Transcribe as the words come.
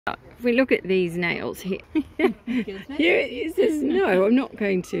If we look at these nails here, here it says no. I'm not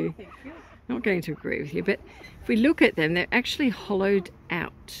going to agree with you, but if we look at them, they're actually hollowed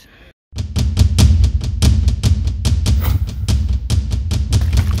out.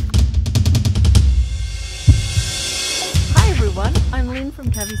 Hi everyone, I'm Lynn from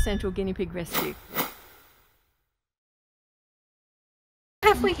Cavy Central Guinea Pig Rescue.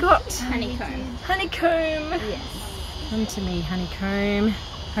 Have we got honeycomb? Honeycomb. Yes. Come to me, Honeycomb.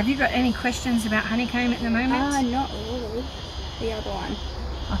 Have you got any questions about Honeycomb at the moment? Not really. The other one.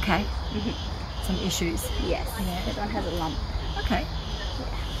 Okay. Some issues. Yes. Yeah. That one has a lump. Okay.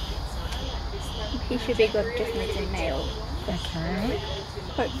 Yeah. He should be good, just needs a nail. Okay.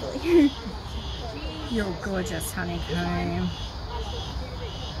 Hopefully. You're gorgeous, Honeycomb.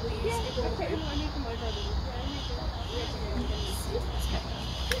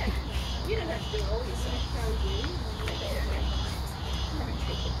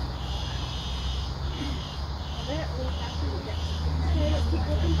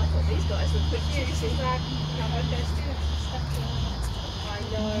 These guys were quick chicks in fact. Sometimes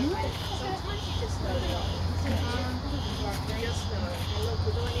you just know just know. And look,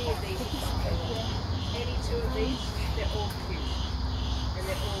 with any of these, any two of these, they're all cute. And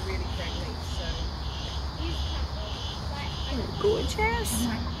they're all really friendly. So Gorgeous.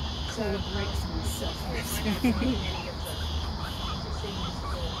 so breaks myself.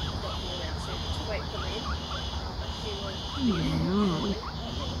 Wait for me. Yeah.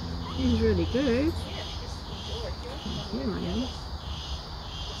 He's really good. Here I am.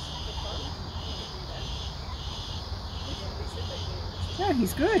 Oh,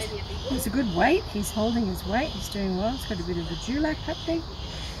 he's good. He's a good weight. He's holding his weight. He's doing well. He's got a bit of a dewlap happening.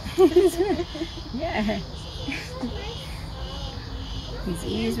 Yeah. His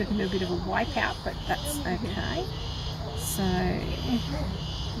ears with a little bit of a wipe out, but that's okay. So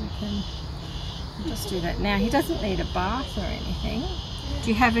we can just do that now. He doesn't need a bath or anything. Do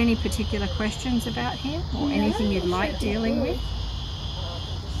you have any particular questions about him or anything you'd like dealing with?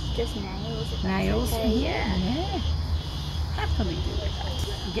 Just nails. Nails? Okay. Yeah. Happily do with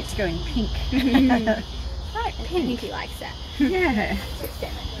that. You get to go in pink. Right, I pink. think he likes that. Yeah. Just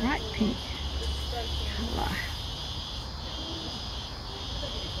feminine. Right, pink colour.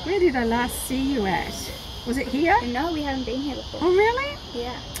 Where did I last see you at? Was it here? No, we haven't been here before. Oh, really?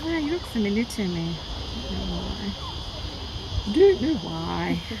 Yeah. Oh, you look familiar to me. I don't know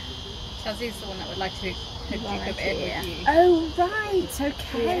why. Chelsea's the one that would like to Duke of Ed with you. Oh, right.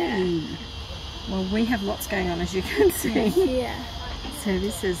 Okay. Yeah. Well, we have lots going on, as you can see. Yeah. So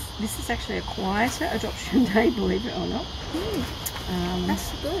this is actually a quieter adoption day, believe it or not.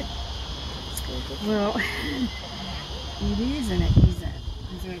 That's good. That's good. Well, it is and it isn't.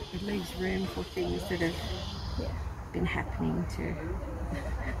 So it leaves room for things that have been happening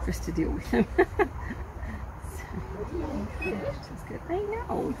for us to deal with them. So, that's good. I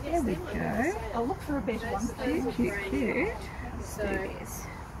know. There we go. I'll look for a better one. Cute, cute, cute. Let's do this.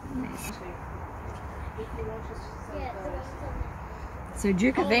 Nice. So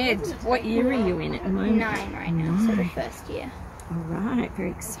Duke of Ed, what year are you in at the moment? 9 right now, so the first year. All right,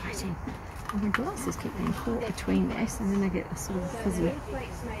 very exciting. And my glasses keep being caught between this, and then I get a sort of fuzzy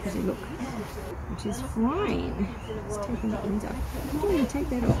look, which is fine. Let's take the lens off. You don't want to take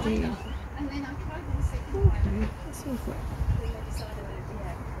that off, do you? Okay, that's all good.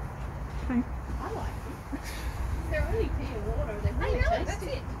 Okay. they're only tea and water. They're really tasty. That's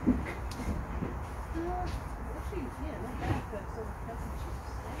it.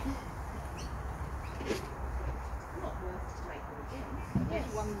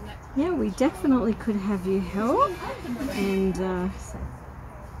 Yeah, we definitely could have you help. And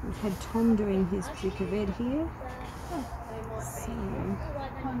we've had Tom doing his Duke of Ed here. So,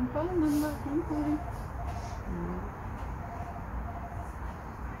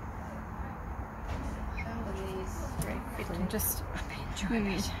 I'm just enjoying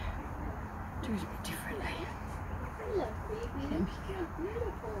it. Do it a bit differently.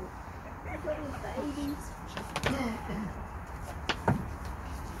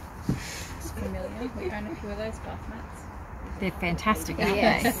 It's familiar. We own a few of those bath mats. They're fantastic, aren't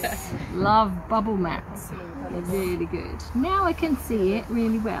they? Love bubble mats. They're really good. Now I can see it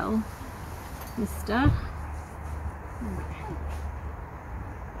really well, mister.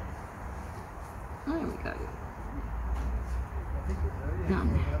 There we go. Done.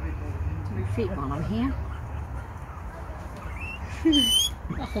 Do my feet while I'm here.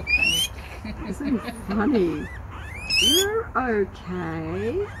 Isn't it funny? You're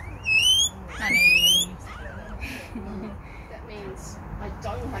okay. Honey. That means I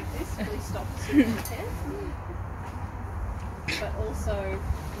don't like this. Please stop. But also,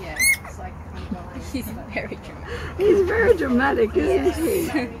 He's very dramatic. He's very dramatic, isn't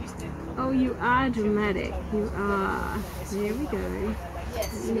he? Oh, you are dramatic. You are. There we go.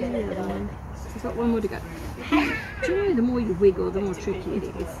 The other one. He's got one more to go. Do you know the more you wiggle, the more tricky it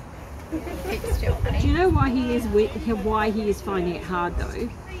is? Do you know why he is finding it hard though?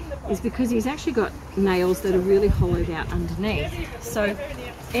 Is because he's actually got nails that are really hollowed out underneath. So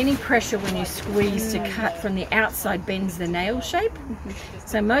any pressure when you squeeze to cut from the outside bends the nail shape.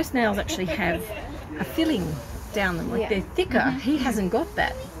 So most nails actually have a filling down them, like they're thicker. He hasn't got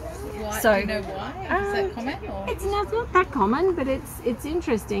that. Why? So, do you know why? Is that common? Or? It's not that common, but it's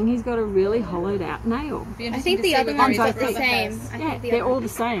interesting. He's got a really hollowed out nail. I think the other ones are the same. Yeah, they're all the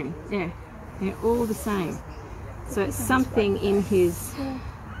same. Yeah, they're all the same. So it's something in his.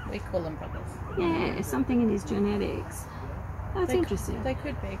 We call them brothers. Yeah, something in his genetics. That's interesting. They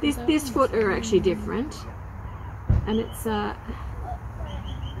could be. This foot are actually different, and it's a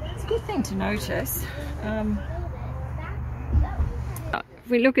good thing to notice. If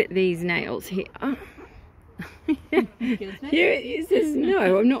we look at these nails here, here it says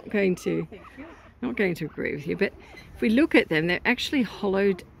no. I'm not going to agree with you, but if we look at them, they're actually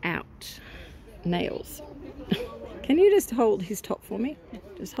hollowed out nails. Can you just hold his top for me?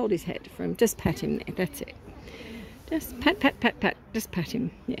 Just hold his head for him. Just pat him there. That's it. Just pat, pat, pat, pat. Just pat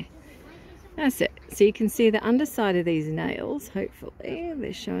him. Yeah. That's it. So you can see the underside of these nails, hopefully.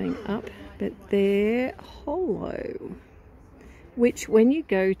 They're showing up, but they're hollow. Which, when you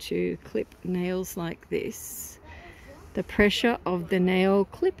go to clip nails like this, the pressure of the nail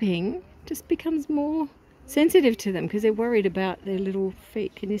clipping just becomes more sensitive to them because they're worried about their little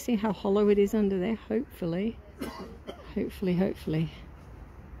feet. Can you see how hollow it is under there? Hopefully. Hopefully.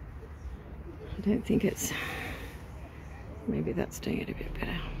 I don't think it's... Maybe that's doing it a bit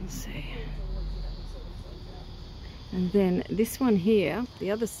better. We'll see. And then this one here,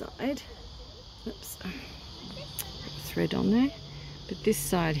 the other side. Oops. Thread on there, but this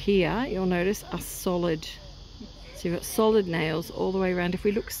side here you'll notice are solid, so you've got solid nails all the way around. If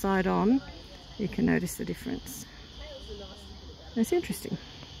we look side on, you can notice the difference. That's interesting.